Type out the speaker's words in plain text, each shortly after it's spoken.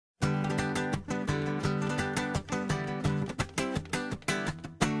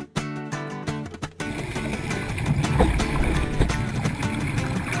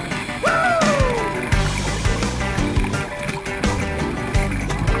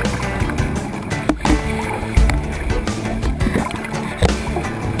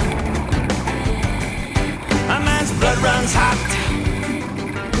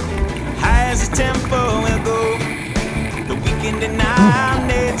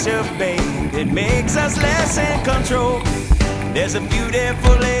touch of babe, it makes us less in control. There's a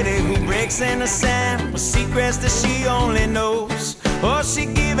beautiful lady who breaks in the sand with secrets that she only knows. Oh, she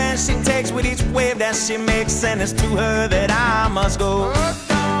gives and she takes with each wave that she makes, and it's to her that I must go.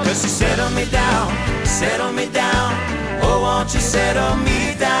 Cause she settled me down, settle me down. Oh, won't you settle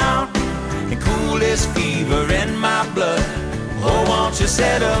me down and cool this fever in my blood. Oh, won't you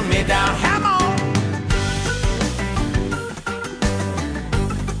settle me down? Come on!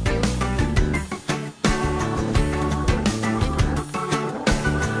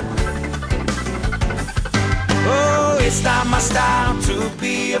 Oh, it's not my style to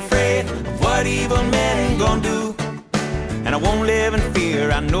be afraid of what evil men gon' do. And I won't live in fear,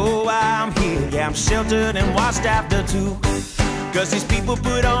 I know why I'm here. Yeah, I'm sheltered and watched after too. Cause these people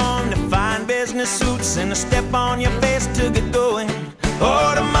put on the fine business suits and a step on your face to get going.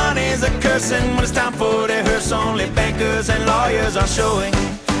 Oh, the money's a cursing when it's time for the hearse. Only bankers and lawyers are showing.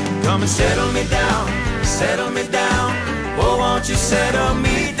 Come and settle me down, settle me down. Oh, won't you settle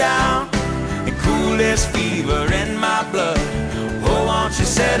me down and cool this fever in my blood. Oh, won't you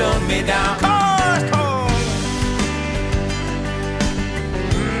settle me down? Chorus.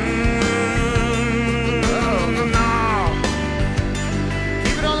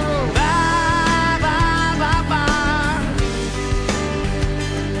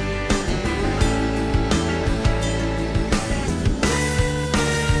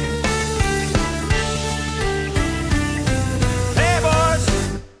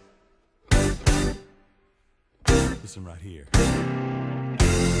 Listen right here.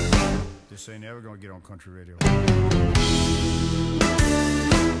 This ain't ever gonna get on country radio.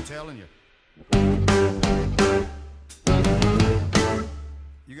 I'm telling you.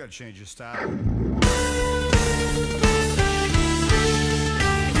 You gotta change your style.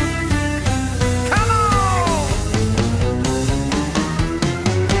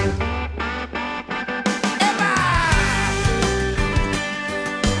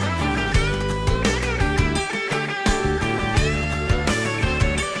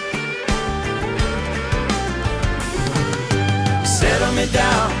 Settle me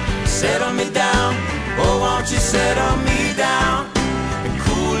down, settle me down. Oh, won't you settle me down and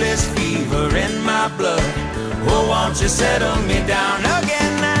cool this fever in my blood. Oh, won't you settle me down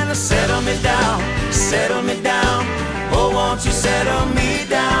again and settle me down, settle me down. Oh, won't you settle me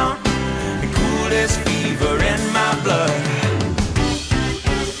down and cool this fever in my blood.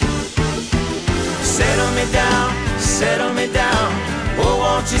 Settle me down, settle me down. Oh,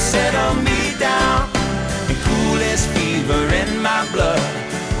 won't you settle me down and cool this fever in my blood.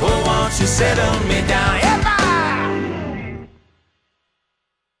 Oh, won't you settle me down?